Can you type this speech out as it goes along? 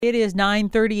It is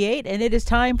 9:38, and it is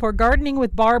time for Gardening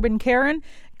with Barb and Karen.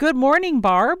 Good morning,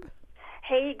 Barb.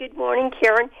 Hey, good morning,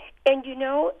 Karen. And you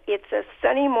know, it's a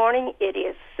sunny morning. It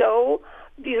is so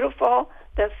beautiful.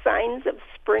 The signs of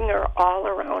spring are all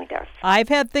around us. I've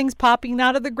had things popping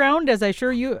out of the ground, as I'm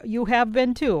sure you have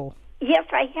been too. Yes,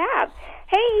 I have.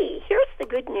 Hey, here's the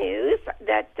good news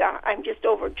that I'm just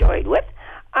overjoyed with.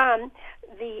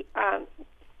 The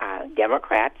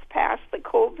Democrats passed the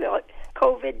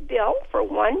COVID bill for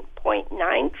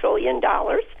 $1.9 trillion,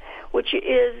 which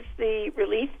is the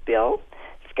relief bill.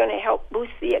 It's going to help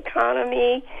boost the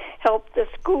economy, help the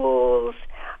schools,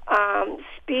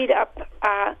 speed up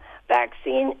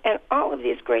vaccine, and all of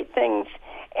these great things.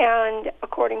 And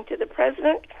according to the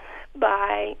president,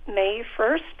 by May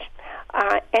 1st,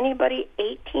 anybody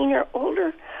 18 or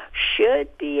older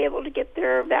should be able to get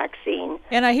their vaccine.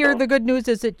 And I hear the good news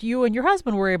is that you and your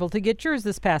husband were able to get yours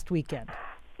this past weekend.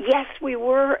 Yes, we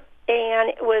were, and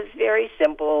it was very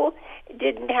simple.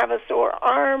 Didn't have a sore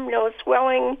arm, no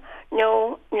swelling,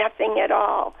 nothing at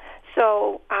all.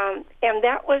 So, and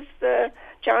that was the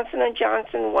Johnson &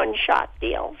 Johnson one-shot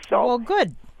deal. So, well,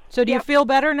 good. So do you feel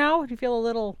better now? Do you feel a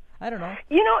little, I don't know?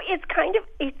 You know, it's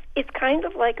kind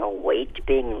of like a weight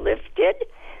being lifted.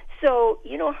 So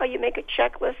you know how you make a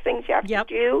checklist, things you have to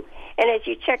do, and as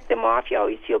you check them off, you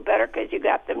always feel better because you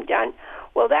got them done.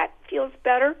 Well, that feels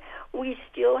better. We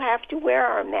still have to wear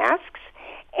our masks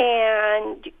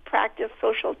and practice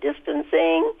social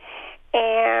distancing,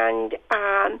 and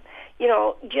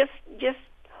just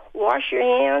wash your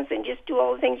hands and just do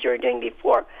all the things you were doing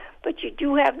before. But you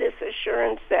do have this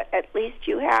assurance that at least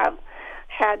you have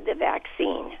had the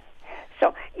vaccine.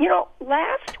 So, you know,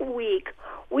 last week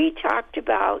we talked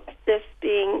about this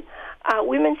being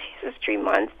Women's History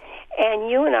Month, and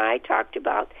you and I talked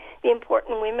about the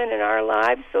important women in our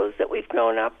lives, those that we've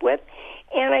grown up with.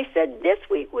 And I said this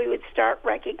week we would start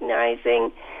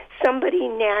recognizing somebody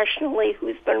nationally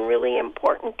who's been really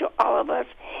important to all of us.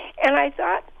 And I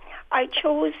thought I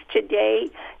chose today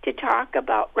to talk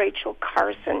about Rachel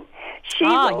Carson. She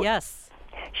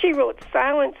wrote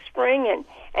Silent Spring,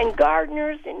 and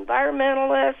gardeners,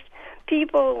 environmentalists,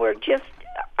 people were just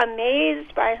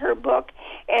amazed by her book,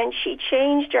 and she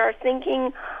changed our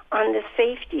thinking on the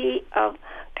safety of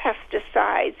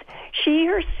pesticides. She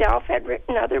herself had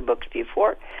written other books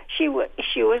before. She was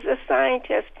a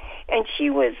scientist, and she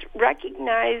was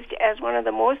recognized as one of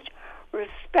the most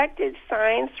respected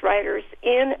science writers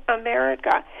in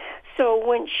America. So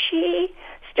when she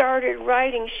started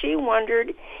writing, she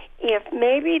wondered if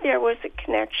maybe there was a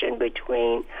connection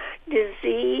between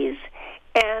disease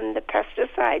and the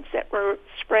pesticides that were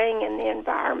spraying in the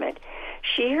environment.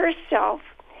 She herself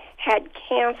had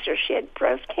cancer. She had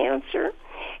breast cancer,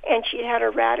 and she had a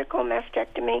radical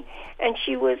mastectomy, and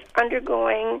she was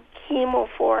undergoing chemo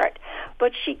for it.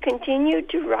 But she continued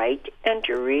to write and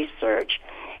to research,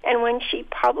 and when she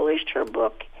published her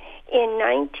book in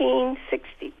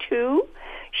 1962,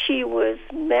 she was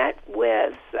met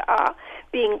with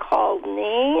being called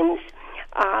names.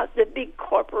 The big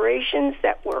corporations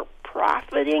that were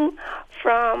profiting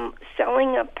from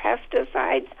selling of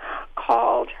pesticides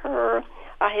called her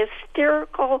a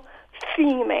hysterical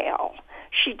female.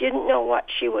 She didn't know what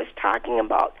she was talking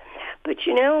about. But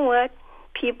you know what?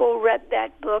 People read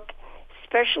that book,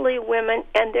 especially women,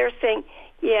 and they're saying,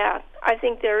 yeah, I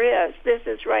think there is. This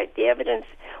is right. The evidence,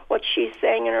 what she's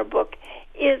saying in her book,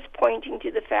 is pointing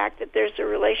to the fact that there's a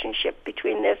relationship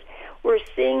between this. We're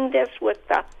seeing this with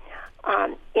the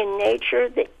in nature,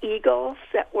 the eagles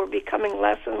that were becoming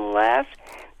less and less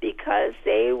because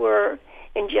they were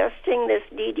ingesting this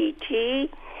DDT,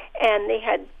 and they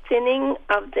had thinning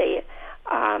of the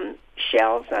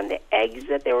shells on the eggs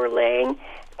that they were laying.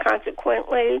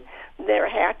 Consequently, their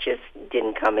hatches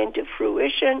didn't come into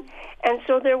fruition, and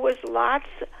so there was lots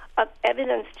of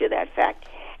evidence to that fact.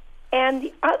 And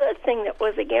the other thing that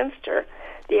was against her,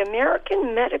 the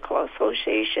American Medical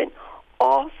Association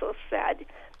also said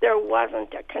there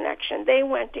wasn't a connection. They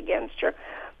went against her.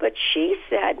 But she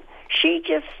said she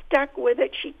just stuck with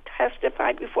it. She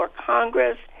testified before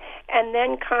Congress, and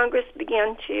then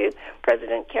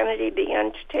President Kennedy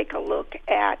began to take a look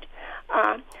at,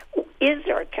 is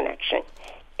there a connection?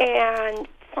 And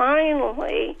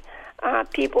finally,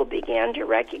 people began to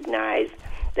recognize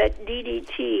that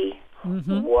DDT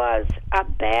was a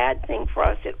bad thing for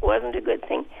us. It wasn't a good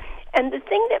thing. And the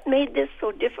thing that made this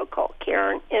so difficult,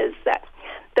 Karen, is that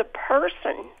the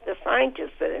person, the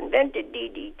scientist that invented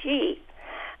DDT,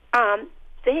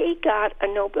 they got a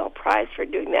Nobel Prize for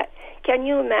doing that. Can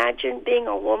you imagine being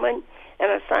a woman and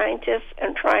a scientist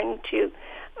and trying to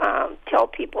tell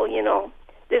people, you know,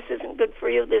 this isn't good for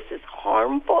you, this is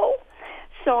harmful?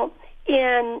 So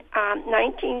in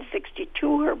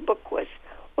 1962, her book was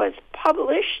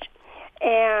published,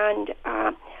 and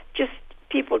just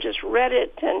people just read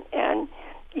it, and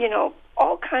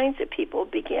all kinds of people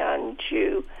began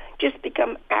to just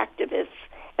become activists.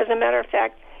 As a matter of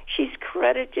fact, she's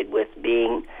credited with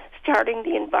starting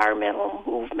the environmental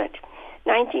movement.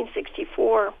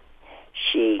 1964,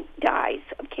 she dies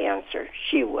of cancer.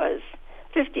 She was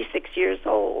 56 years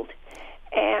old,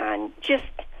 and just,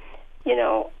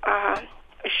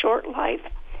 a short life.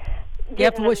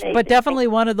 Yep, but definitely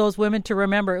one of those women to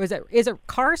remember. Is it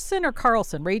Carson or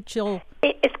Carlson? Rachel?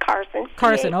 It's Carson.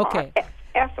 Carson, okay.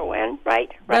 S-O-N, right?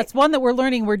 That's one that we're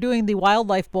learning. We're doing the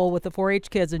Wildlife Bowl with the 4-H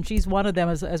kids, and she's one of them,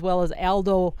 as well as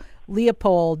Aldo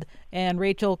Leopold and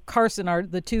Rachel Carson are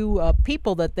the two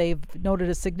people that they've noted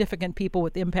as significant people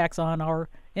with impacts on our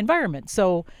environment.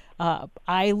 So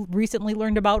I recently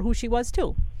learned about who she was,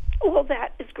 too. Well,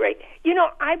 that is great.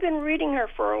 I've been reading her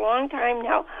for a long time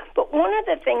now, but one of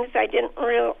the things I didn't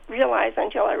realize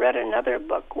until I read another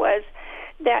book was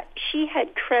that she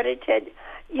had credited,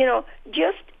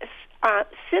 just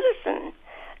citizen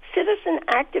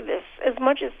activists as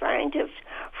much as scientists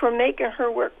for making her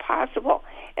work possible.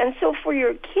 And so for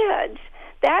your kids,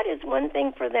 that is one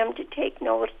thing for them to take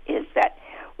note, is that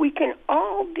we can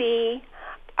all be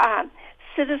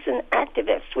citizen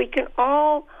activists. We can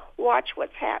all watch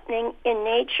what's happening in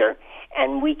nature,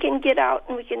 and we can get out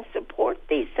and we can support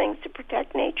these things to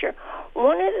protect nature.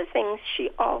 One of the things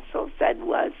she also said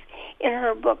was, in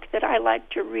her book that I like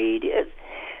to read, is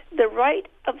the right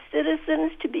of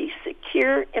citizens to be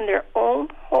secure in their own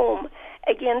home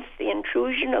against the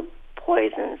intrusion of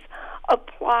poisons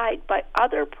applied by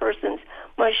other persons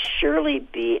must surely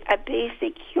be a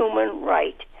basic human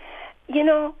right.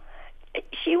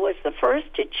 She was the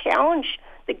first to challenge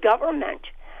the government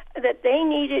that they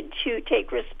needed to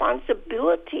take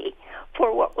responsibility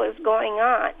for what was going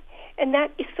on. And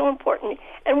that is so important.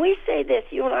 And we say this,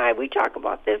 you and I, we talk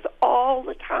about this all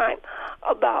the time,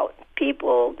 about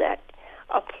people that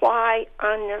apply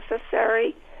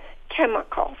unnecessary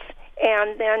chemicals,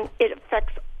 and then it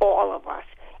affects all of us.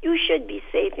 You should be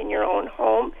safe in your own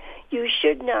home. You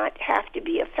should not have to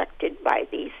be affected by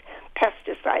these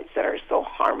pesticides that are so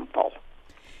harmful.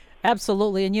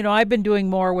 Absolutely. And, I've been doing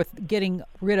more with getting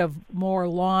rid of more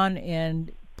lawn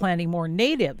and planting more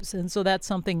natives. And so that's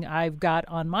something I've got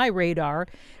on my radar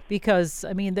because,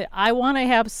 I want to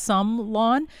have some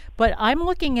lawn, but I'm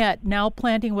looking at now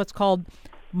planting what's called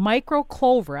micro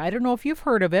clover. I don't know if you've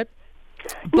heard of it.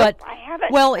 But no, I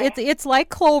haven't. Well, it's like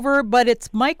clover, but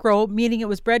it's micro, meaning it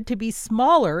was bred to be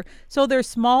smaller. So there's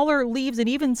smaller leaves, and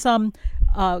even some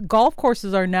golf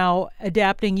courses are now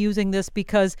adapting using this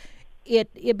because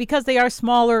because they are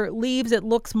smaller leaves, it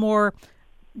looks more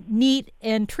neat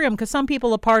and trim, because some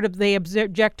people they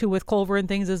object to with clover and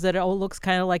things is that it looks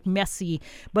kind of like messy.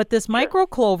 But this micro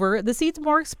clover, the seed's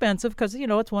more expensive because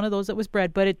it's one of those that was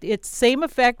bred, but it's same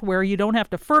effect where you don't have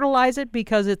to fertilize it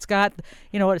because it's got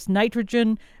it's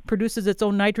nitrogen, produces its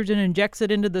own nitrogen, injects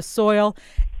it into the soil.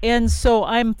 And so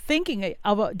I'm thinking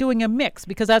of doing a mix,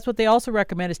 because that's what they also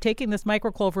recommend, is taking this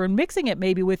micro clover and mixing it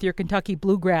maybe with your Kentucky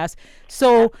bluegrass,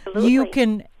 so Absolutely. you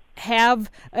can have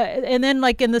and then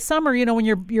like in the summer, when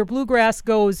your bluegrass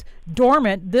goes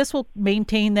dormant, this will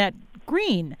maintain that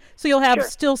green, so you'll have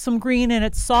still some green, and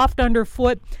it's soft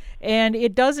underfoot, and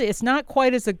it's not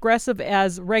quite as aggressive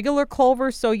as regular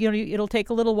clover, so it'll take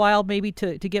a little while maybe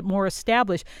to get more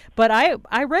established. But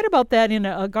I read about that in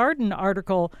a garden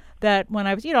article, that when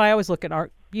I was I always look at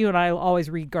art, you and I always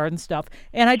read garden stuff,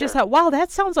 and I just thought, wow, that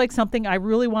sounds like something I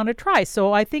really want to try.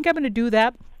 So I think I'm going to do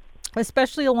that,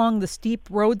 especially along the steep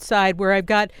roadside where I've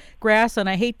got grass and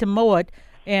I hate to mow it,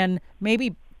 and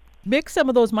maybe mix some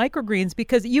of those microgreens,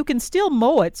 because you can still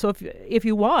mow it, so if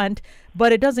you want,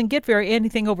 but it doesn't get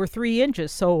anything over 3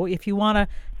 inches. So if you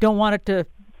don't want it to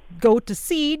go to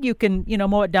seed, you can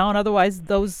mow it down. Otherwise,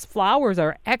 those flowers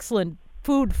are excellent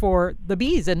food for the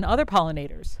bees and other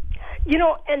pollinators.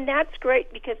 And that's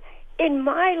great, because in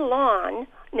my lawn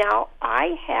now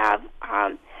I have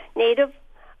native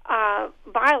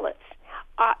violets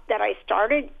that I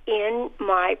started in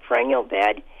my perennial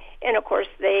bed, and of course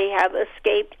they have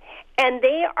escaped, and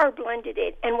they are blended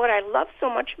in. And what I love so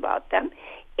much about them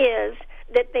is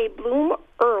that they bloom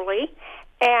early,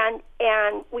 and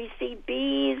we see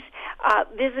bees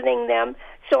visiting them.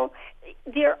 So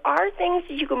there are things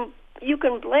that you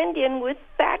can blend in with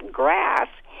that grass,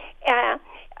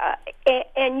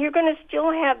 and you're going to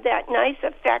still have that nice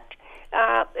effect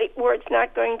where it's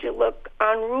not going to look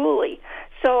unruly.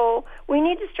 So we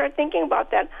need to start thinking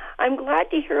about that. I'm glad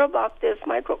to hear about this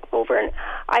micro clover, and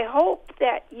I hope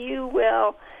that you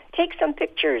will take some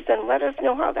pictures and let us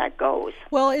know how that goes.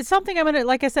 Well, it's something I'm going to,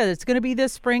 like I said, it's going to be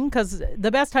this spring because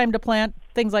the best time to plant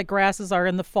things like grasses are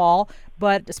in the fall.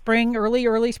 But spring,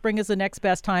 early spring is the next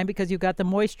best time because you've got the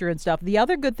moisture and stuff. The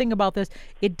other good thing about this,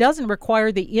 it doesn't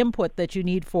require the input that you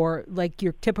need for like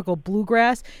your typical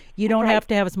bluegrass. You don't have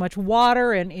to have as much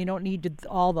water, and you don't need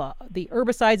all the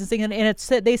herbicides and things.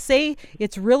 And they say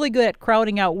it's really good at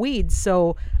crowding out weeds.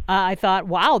 So I thought,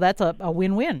 wow, that's a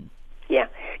win-win. Yeah.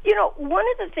 One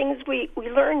of the things we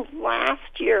learned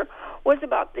last year was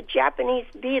about the Japanese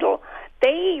beetle.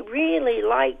 They really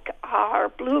like our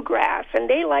bluegrass, and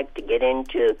they like to get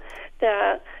into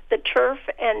the turf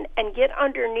and get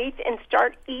underneath and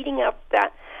start eating up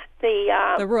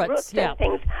the roots and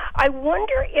things. I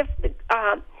wonder if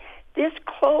this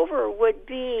clover would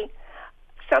be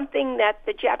something that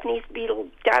the Japanese beetle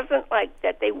doesn't like,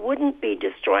 that they wouldn't be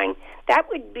destroying. That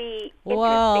would be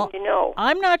interesting to know.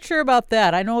 I'm not sure about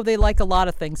that. I know they like a lot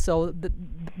of things, so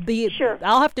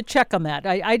I'll have to check on that.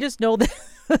 I just know that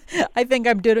I think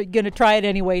I'm going to try it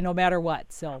anyway, no matter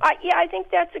what. So I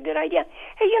think that's a good idea.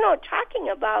 Hey, talking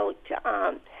about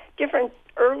different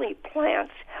early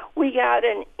plants, we got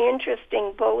an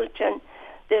interesting bulletin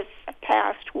this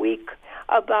past week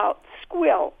about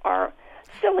squill or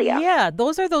cilia. Yeah,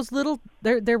 those are those little,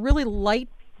 they're really light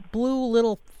blue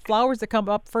little flowers that come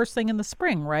up first thing in the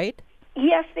spring, right?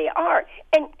 Yes, they are.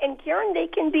 And Karen, they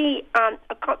can be,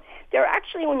 they're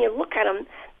actually, when you look at them,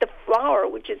 the flower,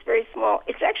 which is very small,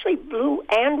 it's actually blue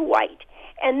and white.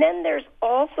 And then there's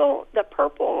also the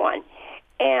purple one.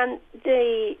 And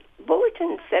the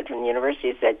bulletin said, from the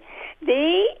university, said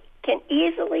they can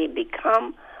easily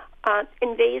become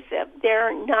invasive.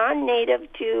 They're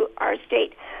non-native to our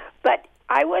state. But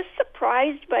I was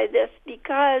surprised by this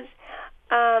because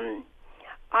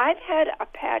I've had a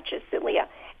patch of cilia,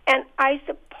 and I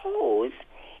suppose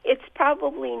it's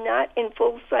probably not in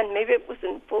full sun. Maybe if it was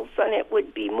in full sun, it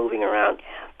would be moving around.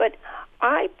 But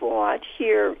I bought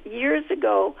here years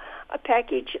ago a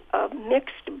package of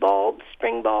mixed bulbs,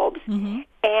 spring bulbs,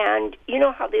 and you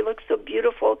know how they look so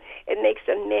beautiful? It makes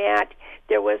them matte.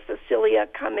 There was the cilia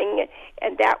coming,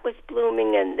 and that was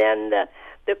blooming, and then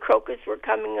the crocus were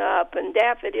coming up, and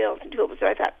daffodils and tulips. So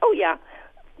I thought, oh yeah,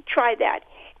 try that.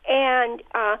 And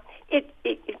I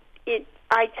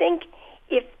think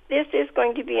if this is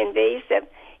going to be invasive,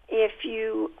 if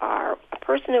you are a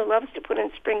person who loves to put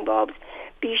in spring bulbs,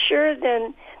 be sure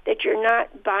then that you're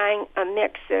not buying a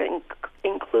mix that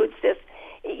includes this.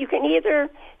 You can either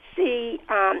see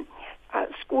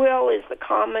squill is the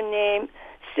common name,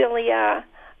 cilia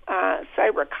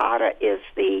cyricata is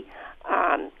the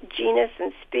genus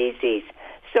and species.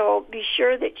 So be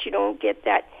sure that you don't get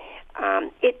that.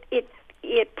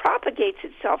 It propagates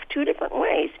itself two different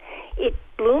ways. It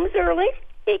blooms early.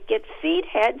 It gets seed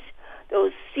heads.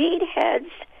 Those seed heads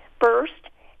burst,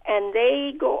 and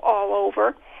they go all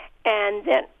over. And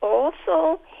then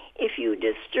also, if you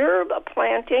disturb a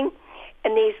planting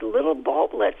and these little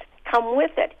bulblets come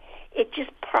with it, it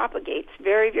just propagates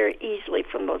very, very easily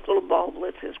from those little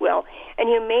bulblets as well. And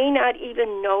you may not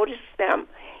even notice them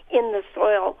in the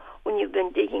soil when you've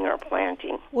been digging or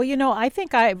planting. Well, I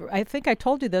think I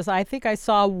told you this. I think I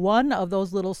saw one of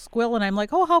those little squill, and I'm like,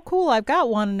 oh, how cool! I've got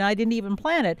one, and I didn't even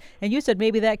plant it. And you said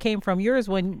maybe that came from yours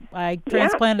when I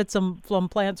transplanted some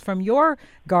plants from your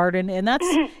garden, and that's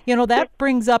that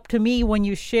brings up to me when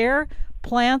you share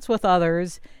plants with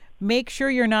others. Make sure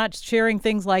you're not sharing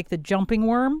things like the jumping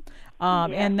worm.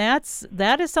 And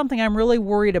that is something I'm really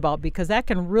worried about because that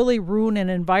can really ruin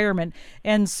an environment.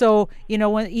 And so,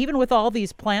 even with all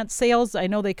these plant sales, I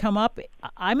know they come up.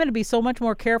 I'm going to be so much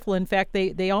more careful. In fact,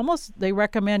 they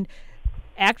recommend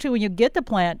actually when you get the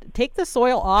plant, take the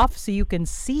soil off so you can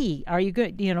see. Are you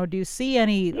good? Do you see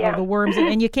any of the worms?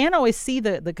 And you can't always see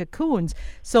the cocoons.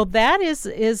 So that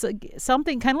is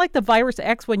something kind of like the virus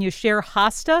X when you share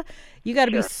hosta. You got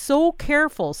to be so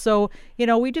careful. So,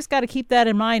 we just got to keep that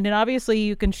in mind. And obviously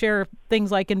you can share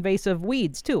things like invasive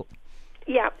weeds too.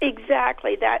 Yeah,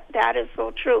 exactly. That is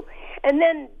so true. And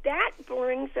then that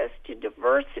brings us to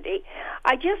diversity.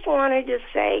 I just wanted to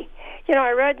say,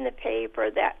 I read in the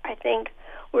paper that I think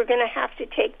we're going to have to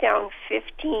take down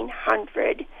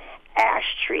 1,500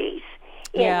 ash trees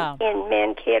in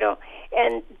Mankato.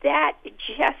 And that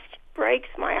just breaks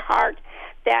my heart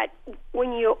that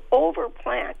when you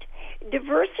overplant,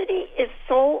 diversity is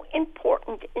so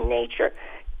important in nature.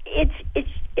 It's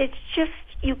just,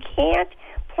 you can't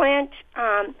plant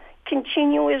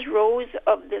continuous rows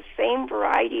of the same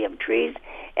variety of trees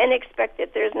and expect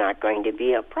that there's not going to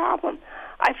be a problem.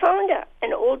 I found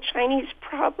an old Chinese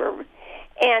proverb,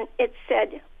 and it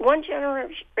said, one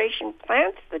generation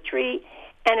plants the tree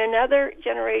and another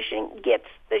generation gets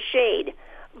the shade.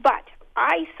 But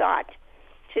I thought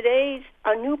today's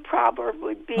a new proverb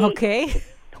would be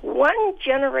one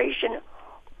generation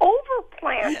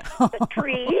overplant the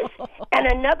trees, and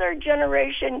another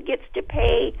generation gets to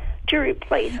pay to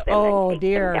replace them and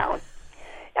take them down.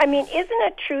 I mean, isn't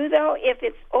it true, though, if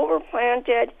it's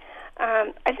overplanted?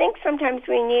 I think sometimes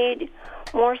we need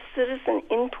more citizen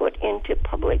input into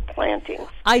public plantings.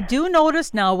 I do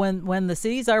notice now when the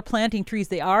cities are planting trees,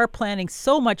 they are planting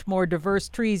so much more diverse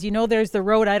trees. You know, there's the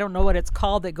road, I don't know what it's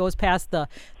called, that goes past the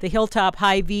Hilltop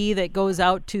Hy-Vee that goes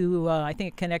out to, I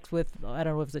think it connects with, I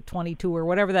don't know if it's a 22 or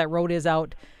whatever that road is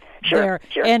out there.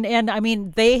 Sure. And I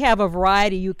mean, they have a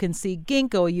variety. You can see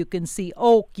ginkgo, you can see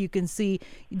oak, you can see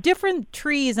different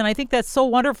trees, and I think that's so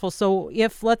wonderful. So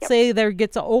if, let's say, there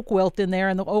gets an oak wilt in there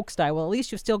and the oaks die, well, at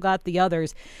least you've still got the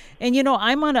others. And, you know,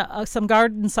 I'm on some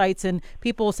garden sites, and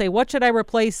people will say, what should I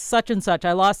replace such and such?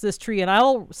 I lost this tree. And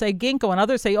I'll say ginkgo, and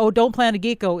others say, oh, don't plant a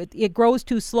ginkgo. It grows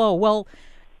too slow. Well,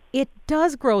 it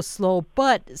does grow slow,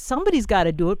 but somebody's got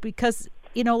to do it because,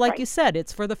 you know, like you said,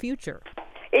 it's for the future.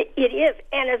 It is,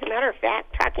 and as a matter of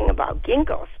fact, talking about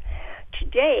ginkgos,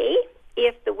 today,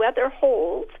 if the weather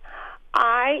holds,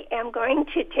 I am going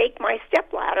to take my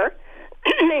stepladder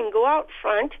and go out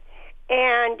front,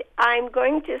 and I'm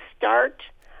going to start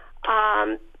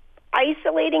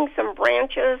isolating some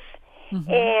branches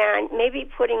and maybe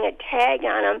putting a tag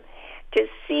on them to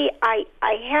see. I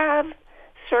have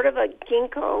sort of a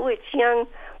ginkgo. It's young,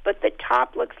 but the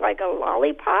top looks like a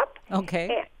lollipop.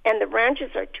 Okay. And the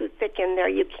branches are too thick in there.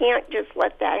 You can't just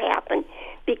let that happen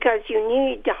because you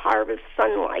need to harvest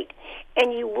sunlight.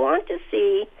 And you want to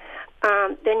see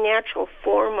the natural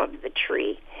form of the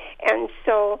tree. And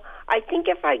so I think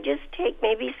if I just take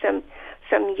maybe some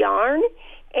yarn,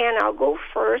 and I'll go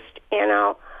first, and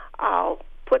I'll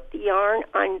put the yarn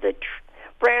on the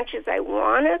branches I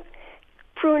want to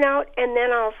prune out, and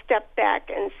then I'll step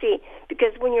back and see.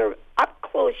 Because when you're up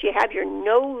close, you have your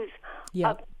nose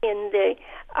up in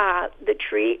the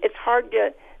tree. It's hard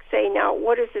to say now,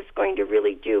 what is this going to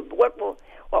really do? What will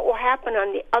happen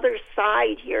on the other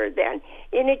side here then?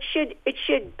 And it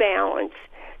should balance.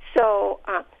 So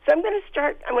I'm going to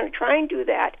start. I'm going to try and do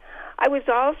that. I was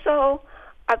also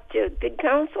up to Good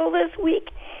Counsel this week,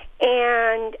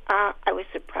 and I was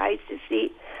surprised to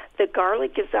see the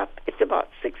garlic is up. It's about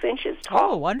 6 inches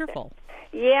tall. Oh, wonderful.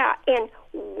 Yeah, and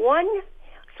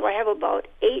so I have about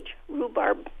 8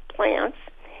 rhubarb plants.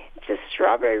 It's a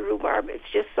strawberry rhubarb. It's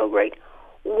just so great.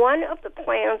 One of the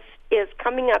plants is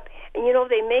coming up, and you know,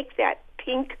 they make that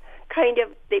pink kind of,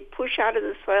 they push out of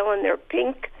the soil and they're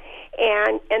pink,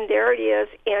 and there it is.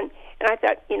 And I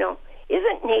thought, you know,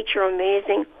 isn't nature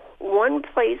amazing? One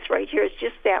place right here is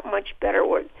just that much better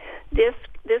where this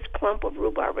clump of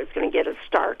rhubarb is going to get a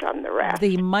start on the rest.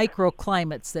 The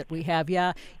microclimates that we have,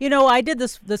 yeah. You know, I did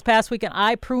this past weekend.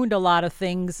 I pruned a lot of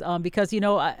things because, you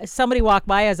know, somebody walked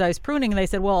by as I was pruning, and they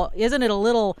said, well, isn't it a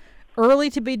little early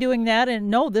to be doing that? And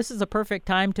no, this is a perfect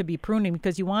time to be pruning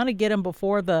because you want to get them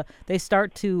before they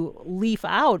start to leaf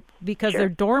out because they're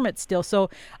dormant still. So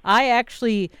I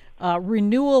actually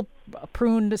renewal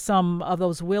pruned some of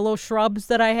those willow shrubs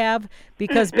that I have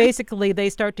because basically they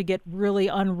start to get really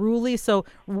unruly. So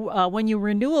when you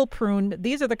renewal prune,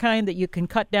 these are the kind that you can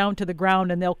cut down to the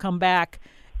ground and they'll come back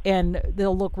and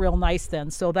they'll look real nice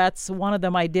then. So that's one of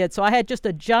them I did. So I had just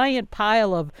a giant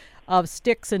pile of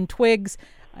sticks and twigs.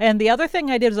 And the other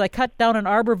thing I did is I cut down an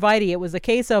arborvitae. It was a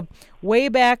case of way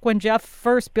back when Jeff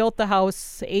first built the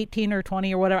house, 18 or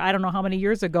 20 or whatever, I don't know how many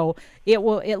years ago, it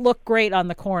looked great on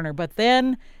the corner. But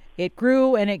then it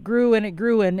grew and it grew and it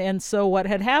grew. And so what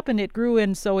had happened, it grew,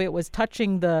 and so it was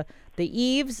touching the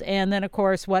eaves. And then, of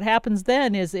course, what happens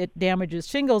then is it damages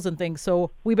shingles and things.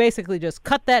 So we basically just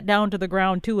cut that down to the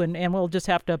ground, too, and we'll just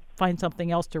have to find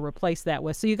something else to replace that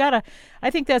with. So I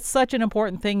think that's such an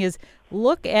important thing is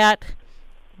look at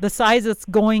the size it's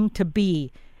going to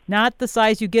be, not the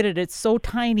size you get it. It's so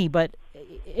tiny,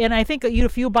 and I think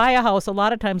if you buy a house, a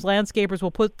lot of times landscapers will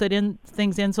put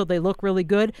things in so they look really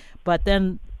good, but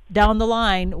then down the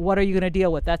line, what are you going to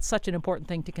deal with? That's such an important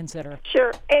thing to consider.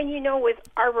 Sure, and you know, with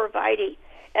arborvitae,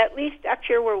 at least up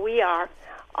here where we are,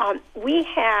 we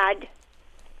had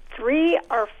 3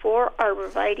 or 4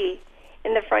 arborvitae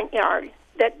in the front yard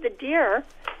that the deer,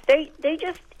 they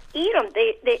just eat them.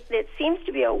 It seems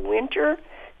to be a winter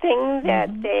thing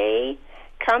that they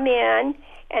come in,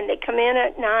 and they come in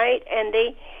at night,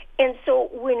 and so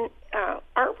when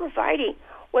arborvitae,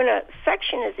 when a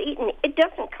section is eaten, it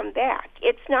doesn't come back.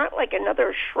 It's not like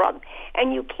another shrub,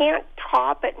 and you can't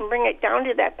top it and bring it down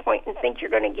to that point and think you're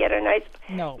going to get a nice.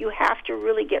 No. You have to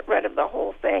really get rid of the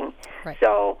whole thing. Right.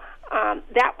 So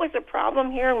That was a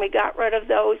problem here, and we got rid of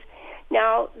those.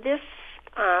 Now, this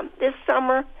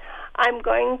summer, I'm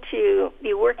going to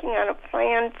be working on a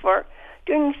plan for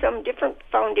doing some different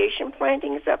foundation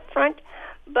plantings up front,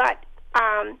 but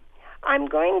I'm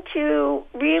going to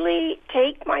really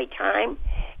take my time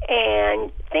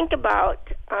and think about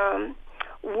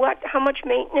how much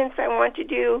maintenance I want to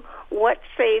do, what's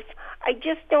safe. I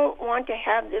just don't want to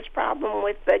have this problem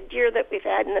with the deer that we've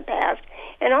had in the past,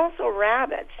 and also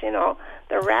rabbits.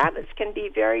 The rabbits can be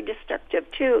very destructive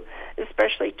too,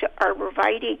 especially to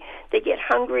arborvitae. They get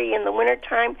hungry in the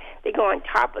wintertime. They go on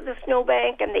top of the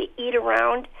snowbank and they eat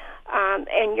around,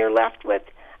 and you're left with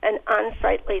an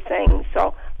unsightly thing.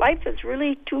 So life is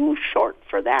really too short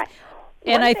for that.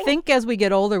 And I think as we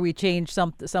get older, we change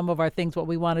some of our things, what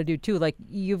we want to do too. Like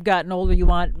you've gotten older, you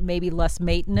want maybe less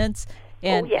maintenance.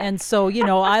 And so,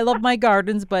 I love my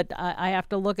gardens, but I have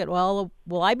to look at, well,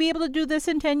 will I be able to do this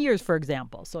in 10 years, for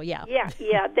example? So, yeah.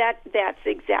 Yeah, that's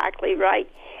exactly right.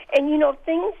 And,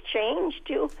 things change,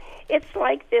 too. It's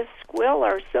like this squill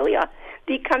or cilia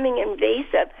becoming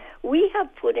invasive. We have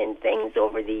put in things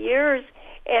over the years,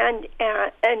 and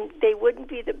they wouldn't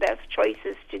be the best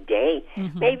choices today,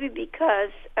 maybe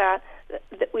because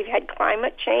we've had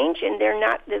climate change, and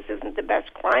this isn't the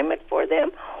best climate for them,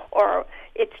 or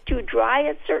it's too dry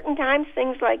at certain times,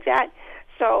 things like that.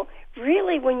 So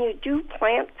really, when you do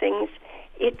plant things,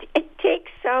 it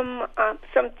takes some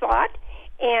thought.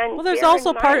 And well, there's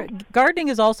also gardening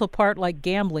is also part like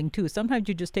gambling too. Sometimes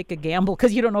you just take a gamble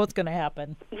because you don't know what's going to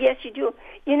happen. Yes, you do.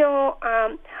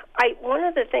 One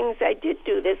of the things I did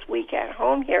do this week at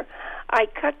home here, I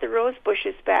cut the rose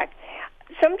bushes back.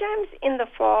 Sometimes in the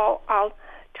fall I'll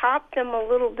top them a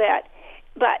little bit,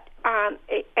 but and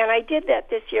I did that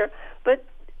this year. But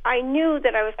I knew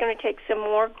that I was going to take some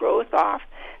more growth off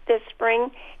this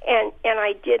spring, and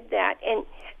I did that, and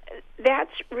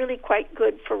that's really quite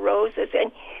good for roses.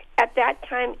 And at that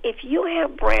time, if you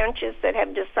have branches that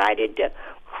have decided to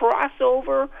cross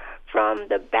over from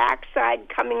the backside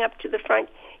coming up to the front,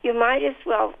 you might as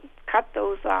well cut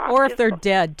those off. Or if they're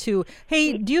dead too.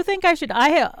 Hey, do you think I should?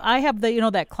 I have the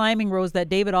that climbing rose, that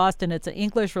David Austin. It's an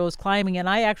English rose climbing, and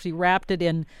I actually wrapped it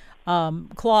in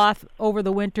cloth over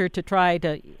the winter to try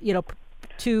to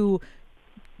to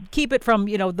keep it from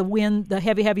the wind, the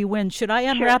heavy wind. Should I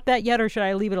unwrap that yet, or should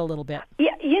I leave it a little bit?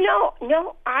 Yeah,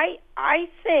 no. I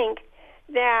think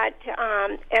that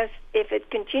if it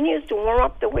continues to warm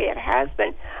up the way it has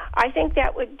been, I think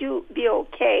that would be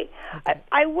okay.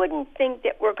 I wouldn't think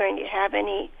that we're going to have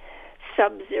any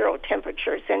sub-zero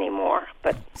temperatures anymore.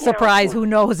 But surprise, who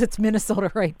knows? It's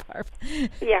Minnesota, right, Barb?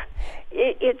 Yeah,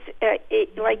 it's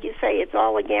like you say, it's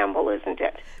all a gamble, isn't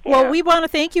it? Well, we want to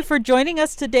thank you for joining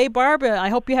us today, Barb. I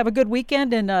hope you have a good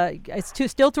weekend, and it's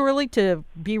still too early to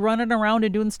be running around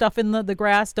and doing stuff in the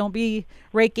grass. Don't be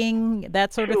raking,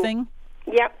 that sort of thing.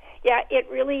 Yep. Yeah, it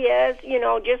really is.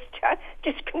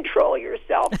 Just control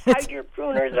yourself. Hide your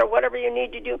pruners or whatever you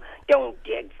need to do. Don't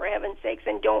dig, for heaven's sakes,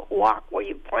 and don't walk where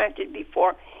you planted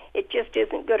before. It just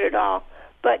isn't good at all.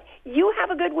 But you have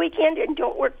a good weekend and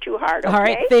don't work too hard, okay? All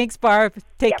right. Thanks, Barb.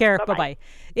 Take care. Bye-bye.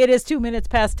 It is 2 minutes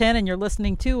past 10, and you're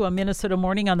listening to a Minnesota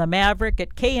Morning on the Maverick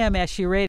at KMSU Radio.